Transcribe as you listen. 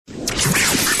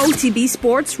OTB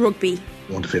Sports Rugby.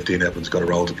 1 to 15, everyone's got a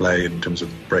role to play in terms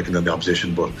of breaking down the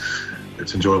opposition, but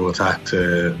it's enjoyable attack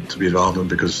to be involved in,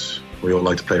 because we all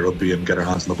like to play rugby and get our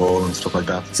hands on the ball and stuff like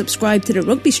that. Subscribe to the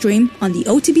rugby stream on the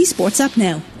OTB Sports app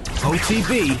now.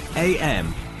 OTB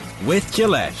AM with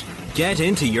Gillette. Get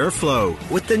into your flow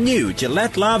with the new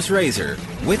Gillette Labs Razor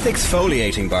with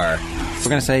exfoliating bar. We're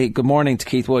going to say good morning to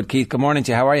Keith Wood. Keith, good morning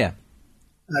to you. How are you?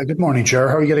 Good morning, Ger.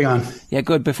 How are you getting on? Yeah,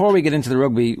 good. Before we get into the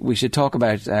rugby, we should talk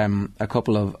about a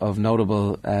couple of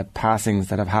notable passings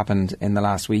that have happened in the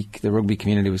last week. The rugby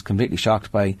community was completely shocked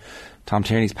by Tom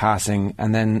Tierney's passing,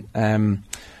 and then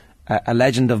a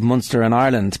legend of Munster and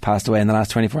Ireland passed away in the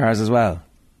last 24 hours as well.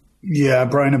 Yeah,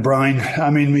 Brian O'Brien. I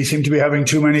mean, we seem to be having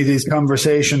too many of these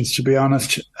conversations, to be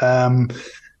honest.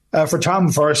 For Tom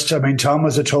first, I mean, Tom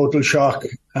was a total shock.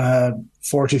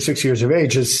 46 years of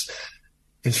age is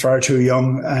far too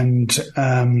young, and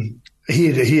he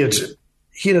had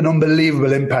an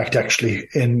unbelievable impact actually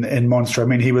in Munster. I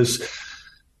mean,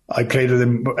 I played with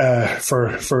him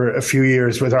for a few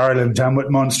years with Ireland and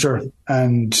with Munster,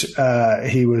 and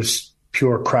he was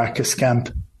pure crack, a scamp.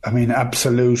 I mean,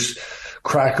 absolute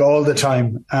crack all the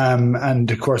time.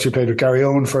 And of course, he played with Gary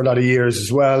Owen for a lot of years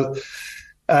as well.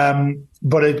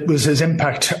 But it was his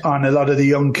impact on a lot of the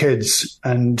young kids,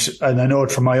 and I know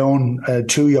it from my own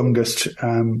two youngest,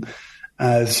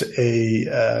 as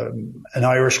an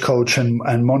Irish coach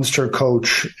and Munster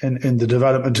coach in the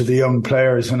development of the young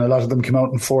players, and a lot of them came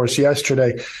out in force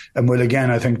yesterday and will again,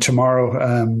 I think, tomorrow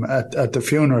at the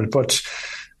funeral. But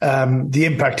the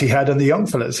impact he had on the young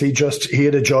fellas, he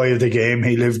had a joy of the game.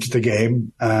 He lived the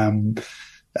game.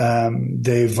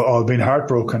 They've all been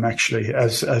heartbroken actually,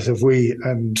 as have we,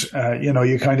 and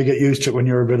you kind of get used to it when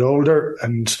you're a bit older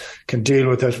and can deal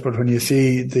with it, but when you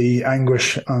see the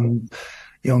anguish on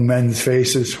young men's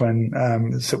faces when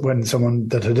someone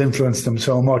that had influenced them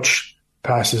so much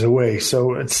passes away,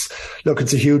 so it's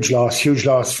a huge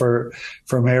loss for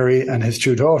Mary and his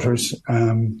two daughters,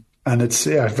 and it's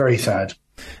very sad.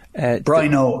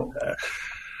 Briano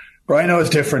is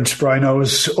different. Briano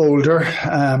is older.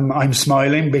 I'm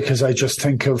smiling because I just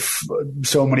think of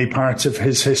so many parts of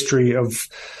his history of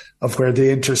where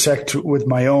they intersect with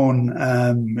my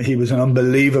own. He was an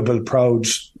unbelievable, proud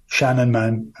Shannon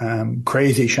man,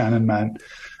 crazy Shannon man,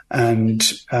 and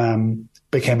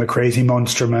became a crazy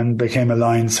Munster man, became a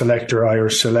Lions selector,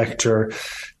 Irish selector,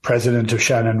 president of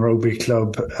Shannon Rugby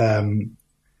Club,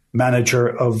 manager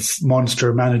of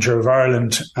Munster, manager of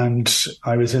Ireland, and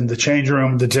I was in the changing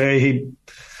room the day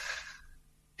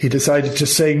he decided to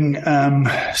sing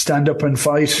Stand Up and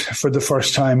Fight for the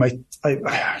first time. I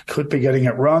could be getting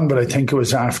it wrong, but I think it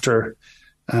was after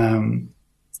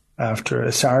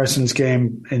a Saracens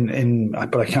game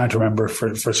but I can't remember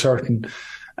for certain.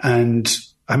 And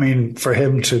I mean, for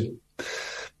him to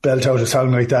belt out a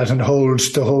song like that and hold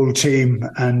the whole team,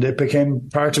 and it became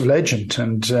part of legend.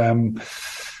 And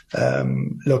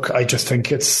I just think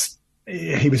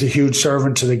he was a huge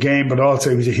servant to the game, but also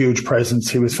he was a huge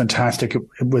presence. He was fantastic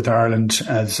with Ireland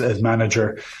as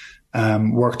manager.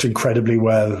 Worked incredibly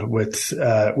well with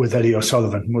Eddie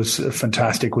O'Sullivan. Was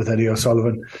fantastic with Eddie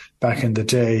O'Sullivan back in the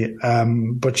day.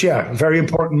 But yeah, very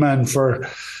important man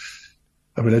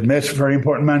I will admit, very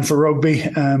important man for rugby.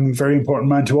 Very important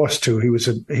man to us too. He was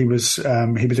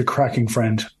a cracking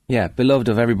friend. Yeah, beloved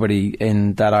of everybody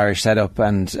in that Irish setup,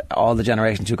 and all the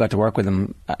generations who got to work with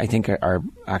him, I think, are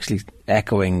actually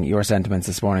echoing your sentiments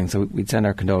this morning. So we'd send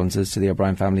our condolences to the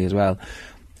O'Brien family as well.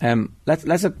 Let's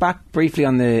look back briefly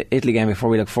on the Italy game before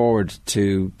we look forward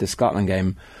to the Scotland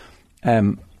game.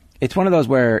 It's one of those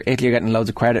where Italy are getting loads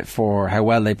of credit for how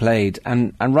well they played,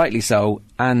 and rightly so,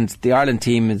 and the Ireland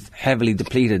team is heavily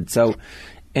depleted. So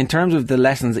in terms of the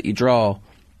lessons that you draw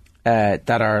that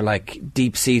are like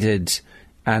deep-seated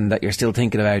and that you're still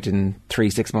thinking about in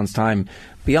 3-6 months' time,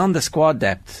 beyond the squad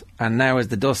depth, and now as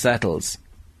the dust settles,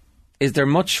 is there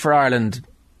much for Ireland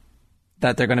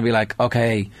that they're going to be like,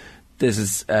 okay, this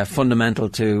is fundamental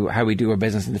to how we do our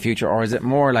business in the future? Or is it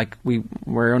more like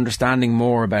we're understanding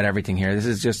more about everything here? This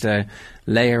is just a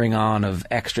layering on of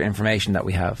extra information that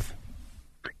we have.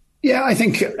 Yeah, I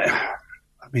think, I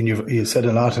mean, you said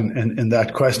a lot in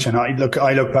that question. I look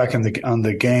back on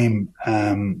the game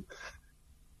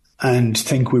and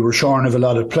think we were shorn of a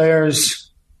lot of players.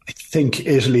 I think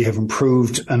Italy have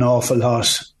improved an awful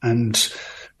lot. And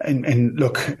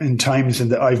in times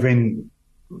that I've been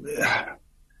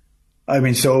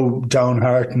so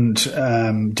downhearted,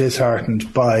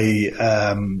 disheartened by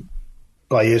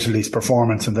Italy's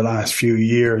performance in the last few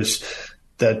years,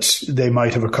 that they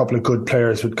might have a couple of good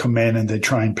players would come in and they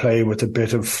try and play with a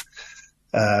bit of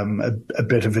a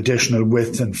bit of additional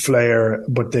width and flair,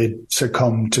 but they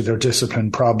succumb to their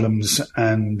discipline problems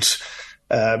and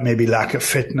maybe lack of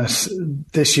fitness.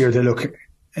 This year they look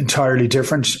entirely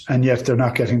different, and yet they're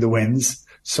not getting the wins.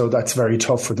 So that's very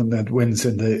tough for them. That wins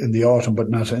in the autumn, but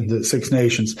not in the Six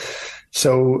Nations.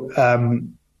 So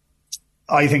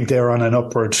I think they're on an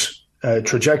upward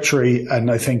trajectory,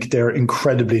 and I think they're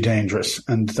incredibly dangerous.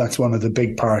 And that's one of the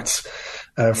big parts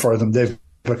for them. They've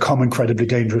become incredibly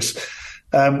dangerous.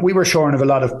 We were shorn of a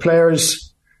lot of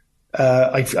players.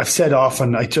 I've said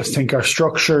often, I just think our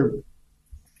structure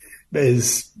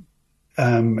is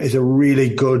a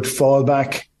really good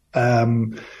fallback.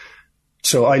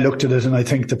 So I looked at it and I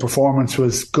think the performance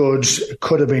was good. It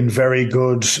could have been very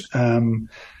good. The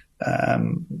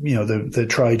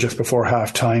try just before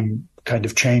half time kind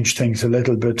of changed things a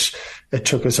little bit. It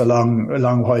took us a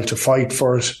long while to fight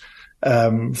for it,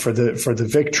 for the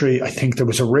victory. I think there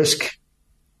was a risk.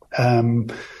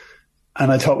 And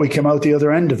I thought we came out the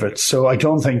other end of it. So I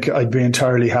don't think I'd be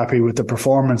entirely happy with the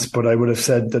performance, but I would have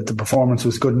said that the performance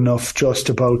was good enough just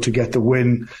about to get the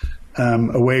win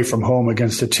away from home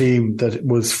against a team that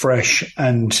was fresh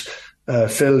and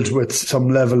filled with some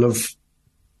level of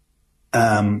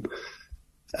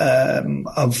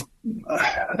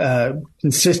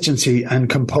consistency and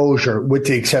composure, with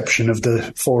the exception of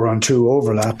the 4-on-2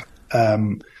 overlap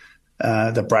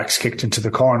that Brax kicked into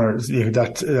the corner.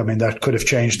 That could have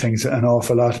changed things an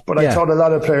awful lot. But I thought a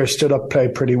lot of players stood up,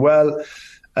 played pretty well.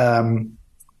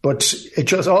 But it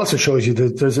just also shows you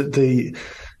that there's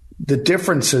the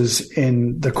differences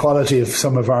in the quality of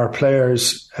some of our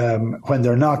players when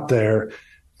they're not there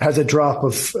has a drop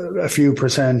of a few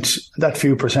percent. That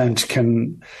few percent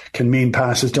can mean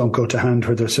passes don't go to hand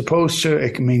where they're supposed to.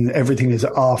 It can mean everything is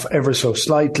off ever so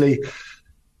slightly.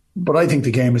 But I think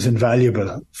the game is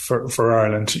invaluable for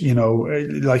Ireland.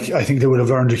 I think they would have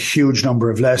learned a huge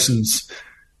number of lessons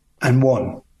and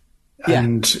won. Yeah.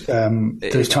 And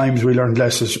there's times we learned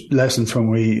lessons when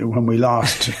we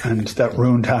lost, and that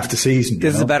ruined half the season.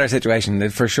 This is a better situation,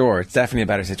 for sure. It's definitely a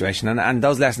better situation, and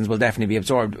those lessons will definitely be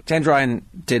absorbed. James Ryan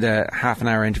did a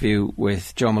half-an-hour interview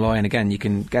with Joe Malloy, and again, you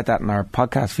can get that in our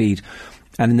podcast feed.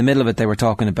 And in the middle of it, they were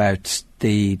talking about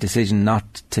the decision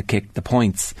not to kick the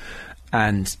points.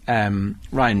 And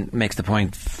Ryan makes the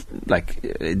point,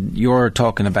 you're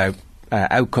talking about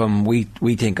outcome, we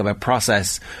think about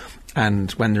process.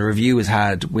 And when the review is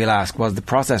had, we'll ask, was the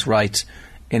process right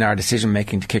in our decision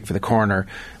making to kick for the corner?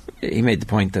 He made the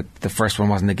point that the first one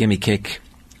wasn't a gimme kick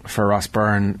for Ross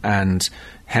Byrne, and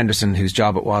Henderson, whose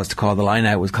job it was to call the line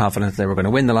out, was confident they were going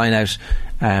to win the line out,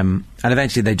 and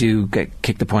eventually they do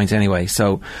kick the points anyway.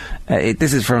 So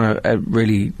this is from a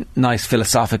really nice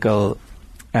philosophical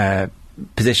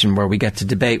position where we get to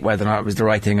debate whether or not it was the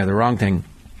right thing or the wrong thing.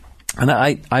 And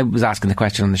I was asking the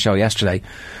question on the show yesterday,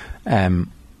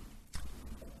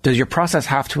 does your process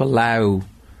have to allow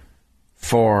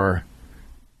for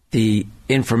the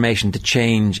information to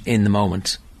change in the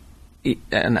moment?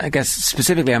 And I guess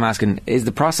specifically I'm asking, is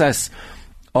the process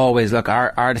always, look,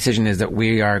 our decision is that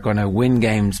we are going to win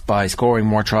games by scoring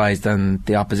more tries than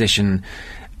the opposition,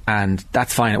 and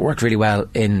that's fine, it worked really well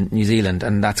in New Zealand,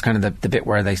 and that's kind of the bit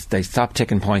where they stop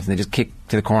ticking points and they just kick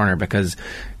to the corner, because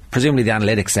presumably the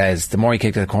analytics says the more you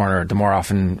kick to the corner, the more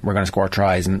often we're going to score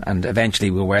tries, and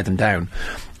eventually we'll wear them down.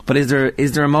 But is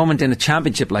there a moment in a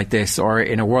championship like this, or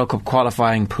in a World Cup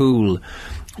qualifying pool,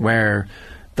 where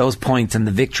those points and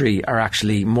the victory are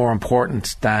actually more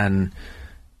important than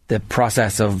the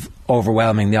process of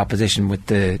overwhelming the opposition with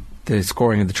the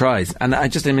scoring of the tries? And I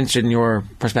just am interested in your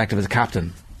perspective as a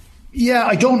captain. Yeah,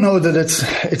 I don't know that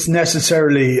it's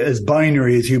necessarily as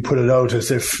binary as you put it out,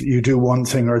 as if you do one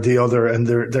thing or the other, and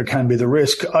there can be the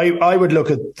risk. I would look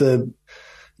at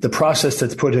the process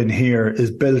that's put in here is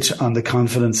built on the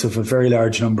confidence of a very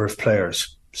large number of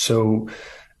players. So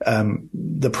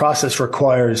the process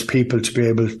requires people to be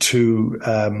able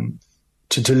to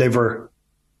deliver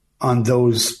on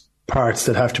those parts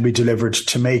that have to be delivered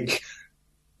to make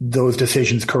those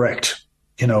decisions correct.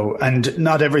 And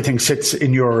not everything sits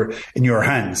in your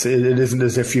hands. It isn't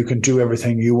as if you can do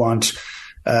everything you want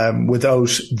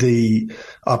without the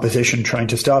opposition trying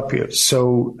to stop you.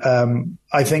 So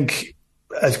I think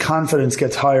as confidence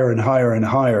gets higher and higher and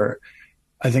higher,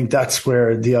 I think that's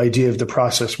where the idea of the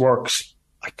process works.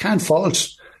 I can't fault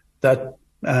that.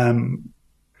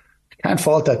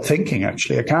 Thinking.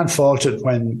 Actually, I can't fault it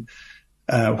when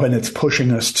it's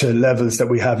pushing us to levels that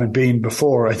we haven't been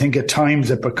before. I think at times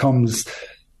it becomes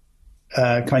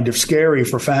kind of scary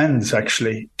for fans,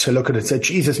 actually, to look at it and say,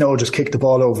 Jesus, no, just kick the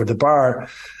ball over the bar.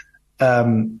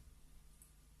 But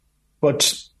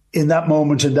in that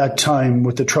moment, in that time,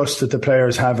 with the trust that the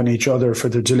players have in each other for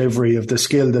the delivery of the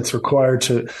skill that's required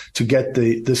to get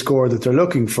the score that they're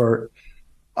looking for,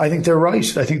 I think they're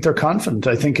right. I think they're confident.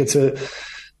 I think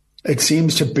it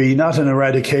seems to be not an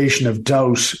eradication of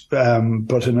doubt,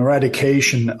 but an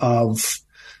eradication of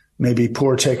maybe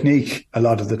poor technique a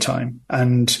lot of the time.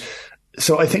 And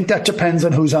so I think that depends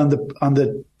on who's on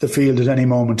the field at any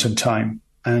moment in time.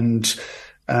 And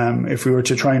if we were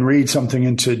to try and read something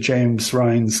into James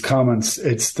Ryan's comments,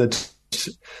 it's that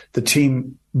the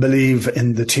team believe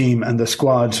in the team and the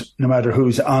squad, no matter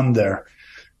who's on there.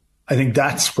 I think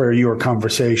that's where your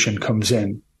conversation comes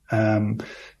in,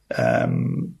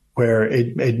 where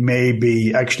it may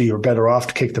be actually you're better off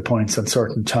to kick the points on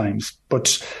certain times,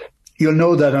 but you'll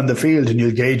know that on the field and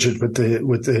you'll gauge it with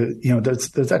the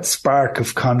there's that spark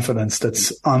of confidence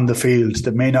that's on the field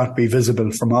that may not be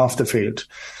visible from off the field.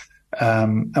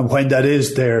 And when that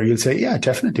is there, you'll say, yeah,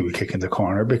 definitely we kick in the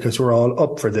corner because we're all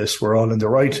up for this. We're all in the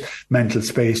right mental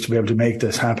space to be able to make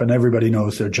this happen. Everybody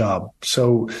knows their job.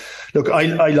 So look,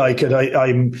 I like it.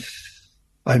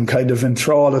 I'm kind of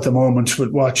enthralled at the moment with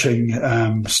watching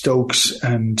Stokes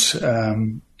and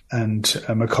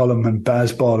McCullum and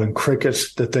Bazball in cricket,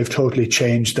 that they've totally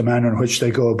changed the manner in which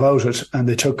they go about it. And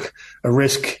they took a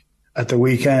risk at the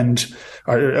weekend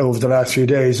or over the last few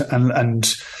days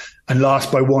and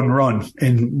lost by 1 run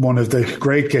in one of the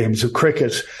great games of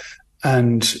cricket.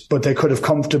 But they could have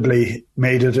comfortably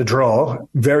made it a draw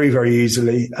very, very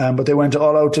easily. But they went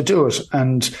all out to do it.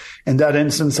 And in that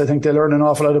instance, I think they learn an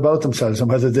awful lot about themselves, and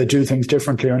whether they do things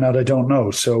differently or not, I don't know.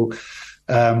 So,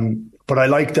 but I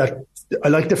like that. I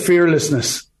like the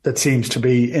fearlessness that seems to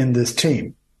be in this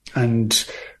team. And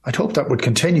I'd hope that would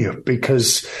continue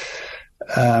because,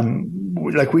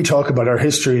 like we talk about our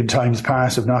history in times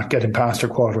past of not getting past our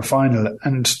quarter final,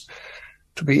 and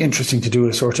it'd be interesting to do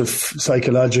a sort of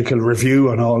psychological review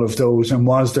on all of those. And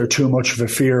was there too much of a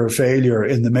fear of failure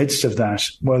in the midst of that?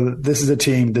 Well, this is a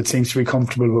team that seems to be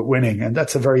comfortable with winning, and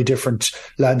that's a very different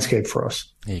landscape for us.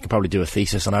 Yeah, you could probably do a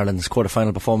thesis on Ireland's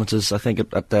quarter-final performances, I think,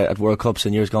 at World Cups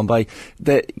in years gone by.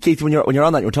 Keith, when you're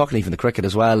on that, you're talking even the cricket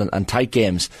as well and tight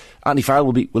games. Andy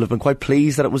Farrell will have been quite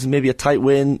pleased that it was maybe a tight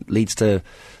win, leads to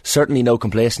certainly no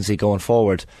complacency going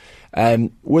forward.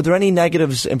 Were there any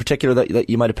negatives in particular that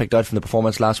you might have picked out from the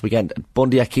performance last weekend?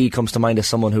 Bundee Aki comes to mind as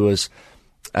someone who was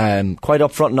quite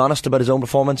upfront and honest about his own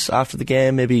performance after the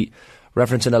game, maybe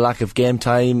referencing a lack of game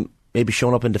time, maybe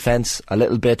showing up in defence a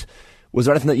little bit. Was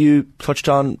there anything that you touched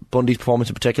on, Bundee's performance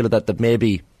in particular, that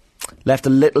maybe left a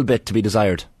little bit to be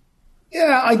desired?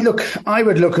 Yeah, I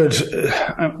would look at,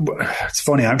 it's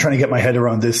funny, I'm trying to get my head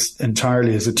around this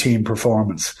entirely as a team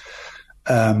performance.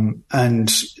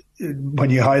 And when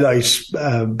you highlight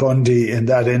Bundee in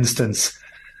that instance,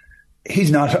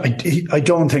 he's not, I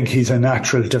don't think he's a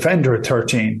natural defender at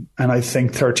 13. And I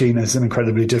think 13 is an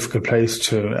incredibly difficult place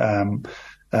to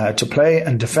play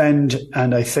and defend.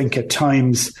 And I think at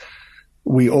times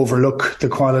we overlook the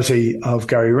quality of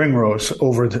Gary Ringrose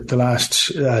over the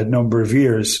last number of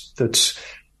years, that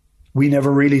we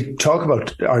never really talk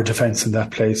about our defence in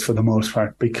that place for the most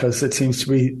part, because it seems to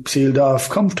be sealed off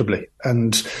comfortably.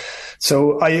 And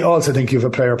so I also think you have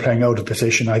a player playing out of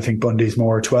position. I think Bundee's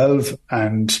more 12,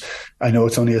 and I know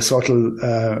it's only a subtle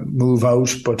move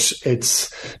out, but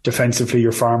it's defensively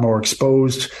you're far more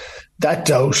exposed. That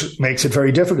doubt makes it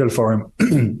very difficult for him.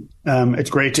 It's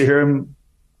great to hear him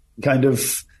kind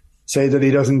of say that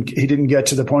he didn't get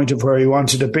to the point of where he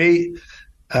wanted to be.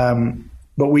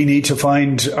 But we need to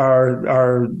find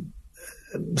our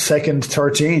second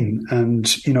 13. And,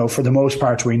 for the most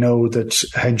part, we know that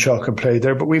Henshaw can play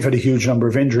there, but we've had a huge number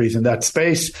of injuries in that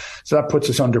space. So that puts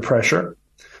us under pressure.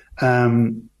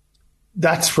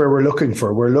 That's where we're looking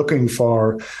for. We're looking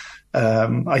for,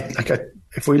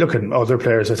 if we look at other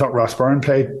players, I thought Ross Byrne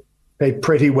played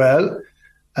pretty well.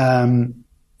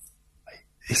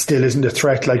 He still isn't a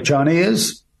threat like Johnny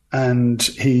is. And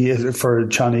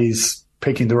Johnny's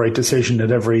picking the right decision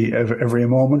at every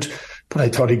moment. But I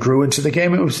thought he grew into the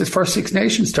game. It was his first Six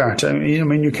Nations start. I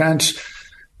mean, you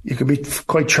could be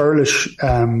quite churlish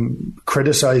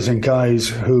criticising guys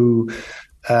who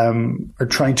are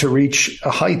trying to reach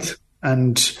a height.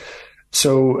 And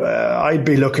so I'd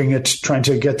be looking at trying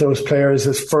to get those players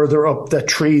as further up that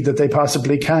tree that they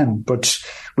possibly can. But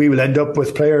we will end up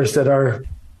with players that are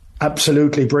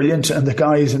absolutely brilliant, and the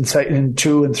guys in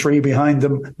 2 and 3 behind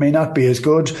them may not be as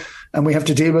good, and we have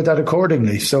to deal with that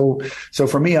accordingly. So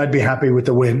for me, I'd be happy with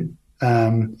the win.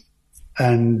 But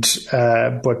I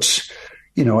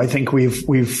think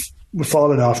we've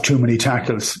fallen off too many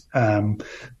tackles.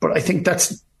 But I think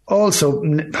that's also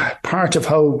part of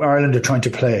how Ireland are trying to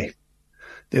play.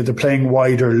 They're playing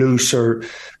wider, looser,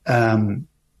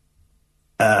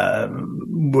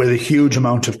 with a huge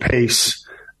amount of pace,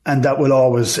 and that will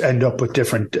always end up with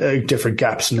different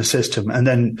gaps in the system. And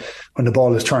then when the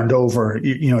ball is turned over,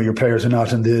 your players are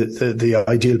not in the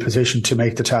ideal position to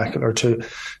make the tackle or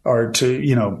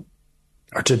to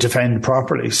defend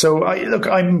properly. So I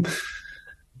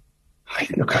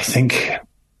think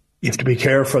you have to be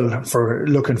careful for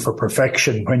looking for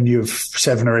perfection when you've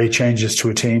 7 or 8 changes to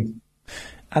a team.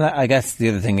 And I guess the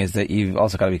other thing is that you've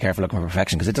also got to be careful looking for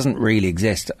perfection, because it doesn't really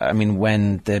exist. I mean,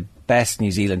 when the best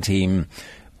New Zealand team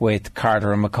with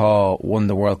Carter and McCaw won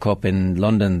the World Cup in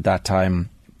London that time,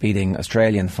 beating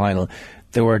Australia in the final,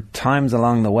 there were times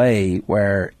along the way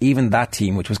where even that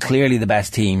team, which was clearly the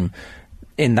best team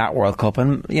in that World Cup,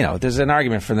 and there's an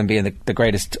argument for them being the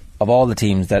greatest of all the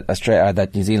teams that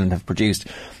that New Zealand have produced,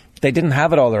 they didn't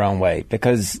have it all their own way,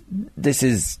 because this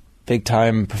is big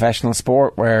time professional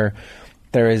sport where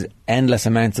there is endless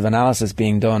amounts of analysis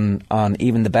being done on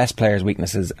even the best players'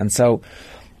 weaknesses. And so,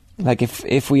 like,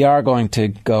 if we are going to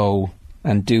go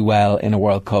and do well in a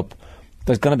World Cup,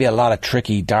 there's going to be a lot of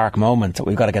tricky, dark moments that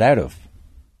we've got to get out of.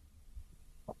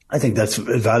 I think that's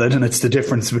valid, and it's the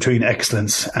difference between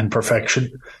excellence and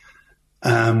perfection.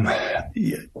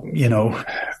 You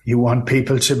want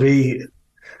people to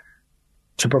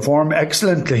perform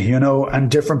excellently,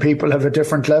 and different people have a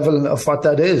different level of what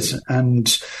that is. And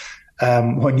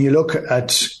when you look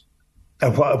at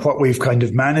what we've kind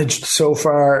of managed so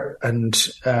far, and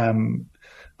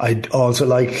I'd also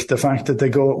like the fact that they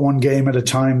go at one game at a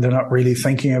time. They're not really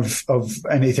thinking of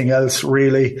anything else,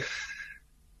 really.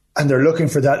 And they're looking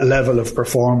for that level of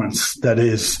performance that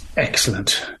is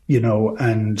excellent,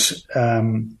 and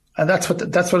that's what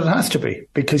it has to be,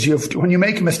 because when you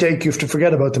make a mistake, you have to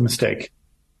forget about the mistake.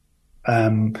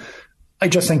 I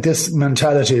just think this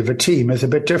mentality of a team is a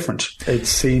bit different. It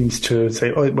seems to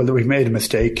say, oh, well, we've made a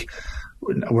mistake.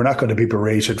 We're not going to be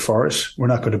berated for it. We're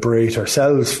not going to berate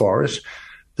ourselves for it.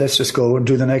 Let's just go and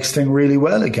do the next thing really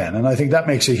well again. And I think that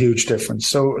makes a huge difference.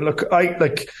 So look,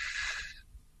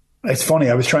 it's funny.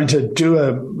 I was trying to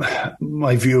do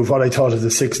my view of what I thought of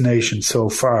the Six Nations so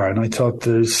far, and I thought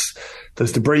there's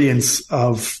the brilliance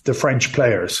of the French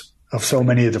players, of so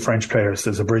many of the French players.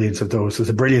 There's a brilliance of those. There's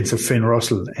a brilliance of Finn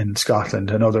Russell in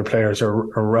Scotland, and other players are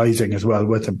rising as well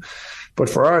with him. But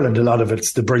for Ireland, a lot of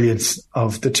it's the brilliance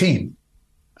of the team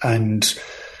and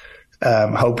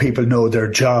how people know their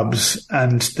jobs,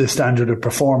 and the standard of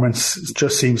performance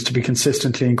just seems to be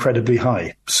consistently incredibly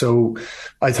high. So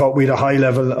I thought we had a high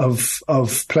level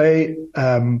of play,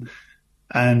 and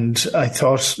I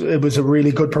thought it was a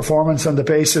really good performance on the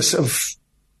basis of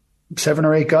 7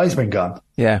 or 8 guys being gone.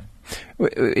 Yeah.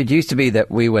 It used to be that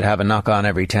we would have a knock-on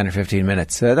every 10 or 15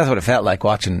 minutes. That's what it felt like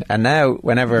watching. And now,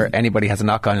 whenever anybody has a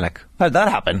knock-on, you're like, how did that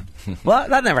happen? Well,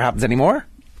 that never happens anymore.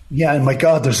 Yeah, and my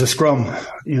God, there's a scrum.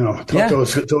 I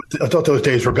thought those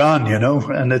days were gone,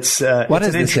 and it's what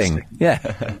is this thing? Yeah.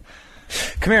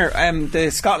 Come here,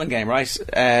 the Scotland game,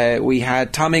 right? We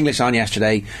had Tom English on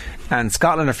yesterday, and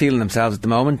Scotland are feeling themselves at the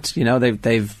moment.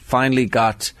 They've finally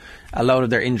got a load of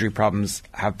their injury problems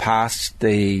have passed.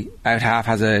 The out half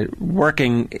has a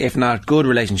working, if not good,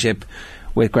 relationship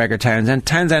with Gregor Townsend.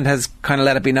 Townsend has kind of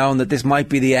let it be known that this might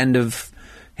be the end of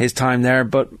his time there,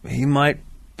 but he might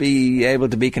be able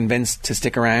to be convinced to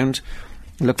stick around.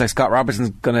 It looks like Scott Robertson's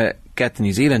going to get the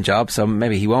New Zealand job, so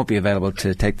maybe he won't be available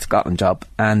to take the Scotland job.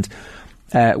 And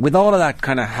with all of that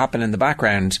kind of happening in the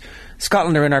background,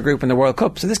 Scotland are in our group in the World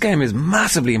Cup, so this game is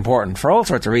massively important for all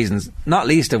sorts of reasons, not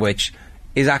least of which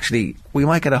is actually we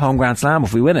might get a home Grand Slam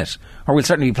if we win it, or we'll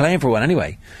certainly be playing for one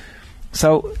anyway.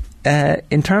 So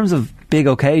in terms of big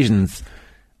occasions,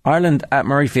 Ireland at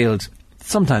Murrayfield,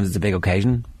 sometimes it's a big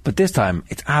occasion, but this time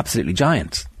it's absolutely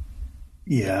giant.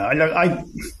 Yeah,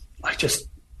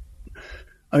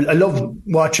 I love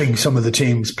watching some of the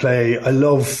teams play. I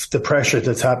love the pressure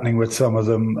that's happening with some of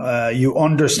them. You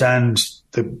understand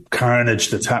the carnage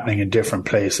that's happening in different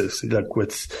places, like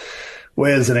with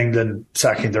Wales and England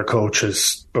sacking their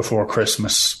coaches before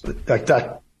Christmas. Like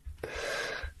that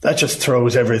just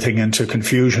throws everything into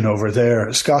confusion over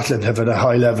there. Scotland have had a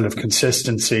high level of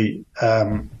consistency.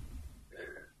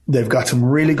 They've got some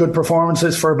really good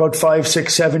performances for about 5,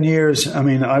 6, 7 years. I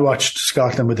mean, I watched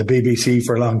Scotland with the BBC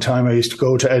for a long time. I used to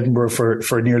go to Edinburgh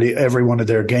for nearly every one of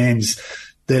their games.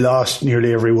 They lost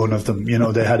nearly every one of them.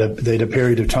 They had a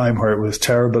period of time where it was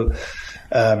terrible,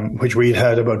 which we'd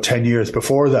had about 10 years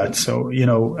before that. So,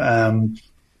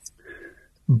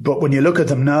 but when you look at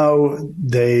them now,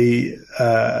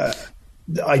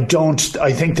 I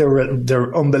think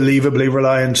they're unbelievably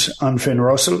reliant on Finn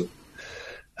Russell.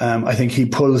 I think he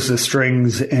pulls the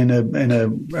strings in a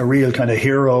real kind of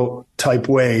hero type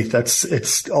way.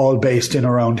 It's all based in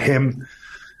around him,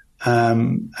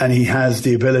 and he has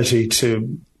the ability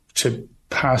to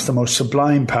pass the most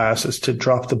sublime passes, to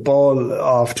drop the ball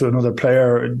off to another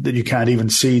player that you can't even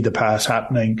see the pass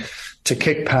happening, to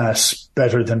kick pass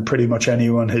better than pretty much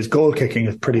anyone. His goal kicking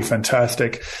is pretty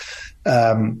fantastic.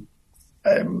 It's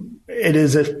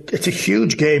a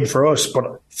huge game for us,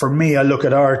 but for me, I look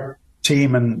at our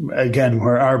team, and again,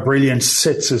 where our brilliance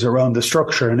sits is around the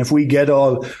structure. And if we get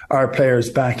all our players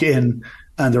back in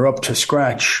and they're up to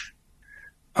scratch,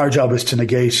 our job is to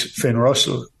negate Finn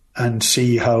Russell and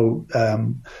see how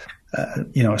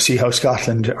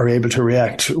Scotland are able to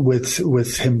react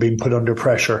with him being put under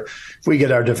pressure. If we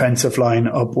get our defensive line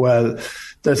up well,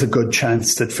 there's a good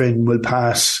chance that Finn will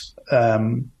pass a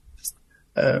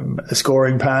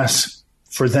scoring pass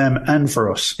for them and for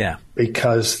us. Yeah,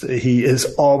 because he is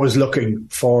always looking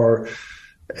for.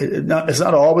 It's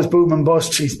not always boom and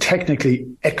bust. He's technically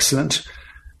excellent.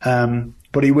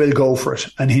 But he will go for it,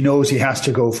 and he knows he has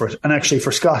to go for it. And actually,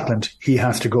 for Scotland, he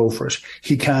has to go for it.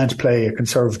 He can't play a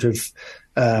conservative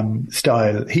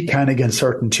style. He can against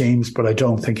certain teams, but I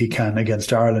don't think he can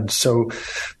against Ireland.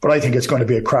 But I think it's going to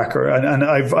be a cracker. And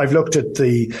I've looked at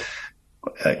the,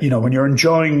 when you're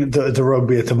enjoying the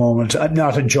rugby at the moment, I'm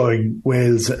not enjoying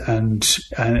Wales and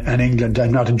England.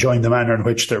 I'm not enjoying the manner in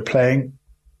which they're playing.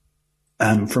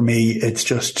 For me,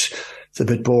 it's a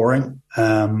bit boring.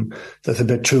 There's a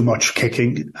bit too much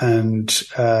kicking.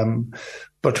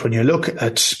 But when you look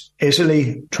at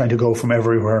Italy trying to go from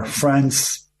everywhere,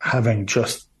 France having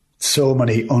just so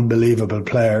many unbelievable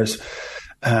players,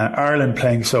 Ireland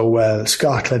playing so well,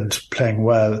 Scotland playing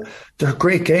well, they're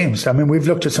great games. I mean, we've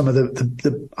looked at some of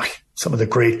the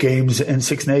great games in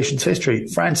Six Nations history.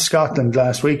 France-Scotland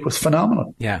last week was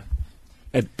phenomenal. Yeah.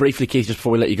 Briefly, Keith, just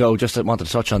before we let you go, just wanted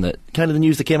to touch on the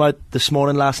news that came out this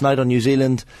morning, last night on New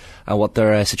Zealand, and what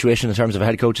their situation in terms of a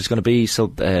head coach is going to be. So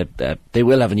they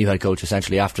will have a new head coach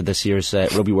essentially after this year's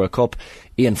Rugby World Cup.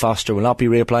 Ian Foster will not be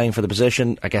reapplying for the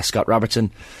position. I guess Scott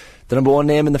Robertson, the number one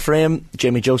name in the frame.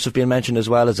 Jamie Joseph being mentioned as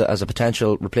well as a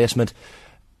potential replacement.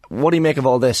 What do you make of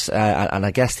all this, and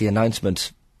I guess the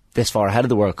announcement this far ahead of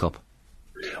the World Cup?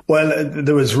 Well,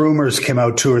 there was rumours came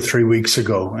out 2 or 3 weeks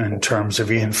ago in terms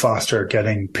of Ian Foster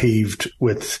getting peeved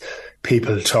with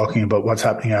people talking about what's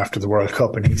happening after the World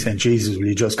Cup, and he's saying, Jesus, will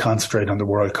you just concentrate on the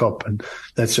World Cup and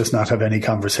let's just not have any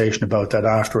conversation about that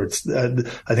afterwards.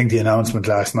 I think the announcement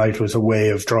last night was a way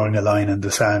of drawing a line in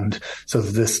the sand so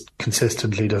that this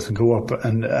consistently doesn't go up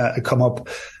and come up.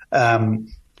 I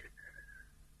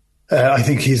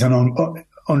think he's under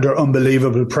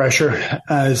unbelievable pressure,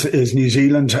 as is New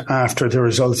Zealand after the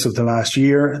results of the last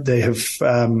year. They've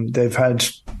had,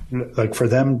 like, for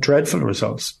them, dreadful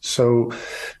results. So,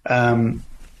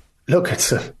 look,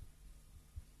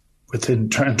 in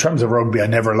terms of rugby, I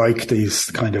never like these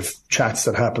kind of chats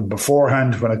that happen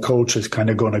beforehand when a coach is kind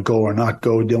of going to go or not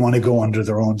go. They want to go under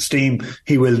their own steam.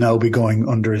 He will now be going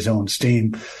under his own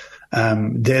steam.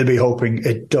 They'll be hoping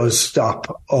it does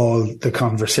stop all the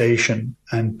conversation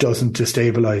and doesn't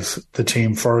destabilise the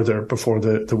team further before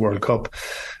the World Cup.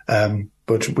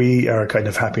 But we are kind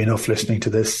of happy enough listening to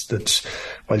this, that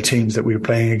while teams that we're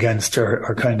playing against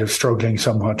are kind of struggling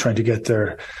somewhat, trying to get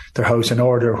their house in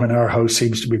order when our house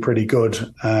seems to be pretty good.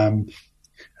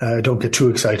 Don't get too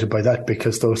excited by that,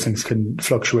 because those things can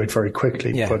fluctuate very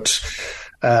quickly. Yeah. But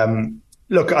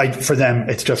look, for them,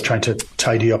 it's just trying to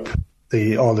tidy up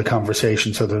all the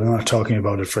conversation so they're not talking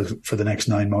about it for the next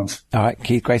 9 months. All right,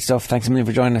 Keith, great stuff. Thanks a million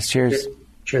for joining us. Cheers.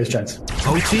 Cheers, gents.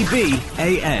 OTB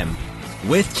AM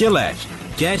with Gillette.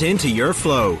 Get into your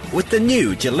flow with the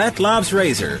new Gillette Labs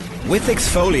Razor with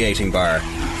exfoliating bar.